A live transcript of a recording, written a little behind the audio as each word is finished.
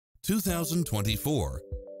2024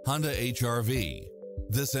 Honda HR-V.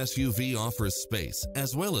 This SUV offers space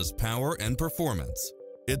as well as power and performance.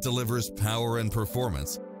 It delivers power and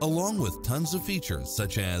performance along with tons of features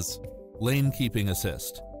such as lane keeping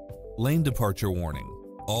assist, lane departure warning,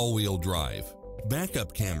 all-wheel drive,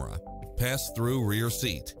 backup camera, pass-through rear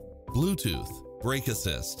seat, Bluetooth, brake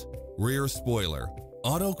assist, rear spoiler,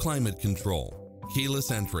 auto climate control,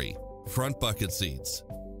 keyless entry, front bucket seats,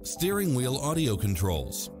 steering wheel audio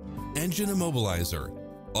controls, engine immobilizer,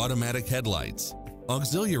 automatic headlights,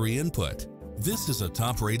 auxiliary input. This is a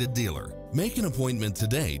top-rated dealer. Make an appointment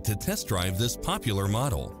today to test drive this popular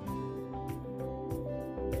model.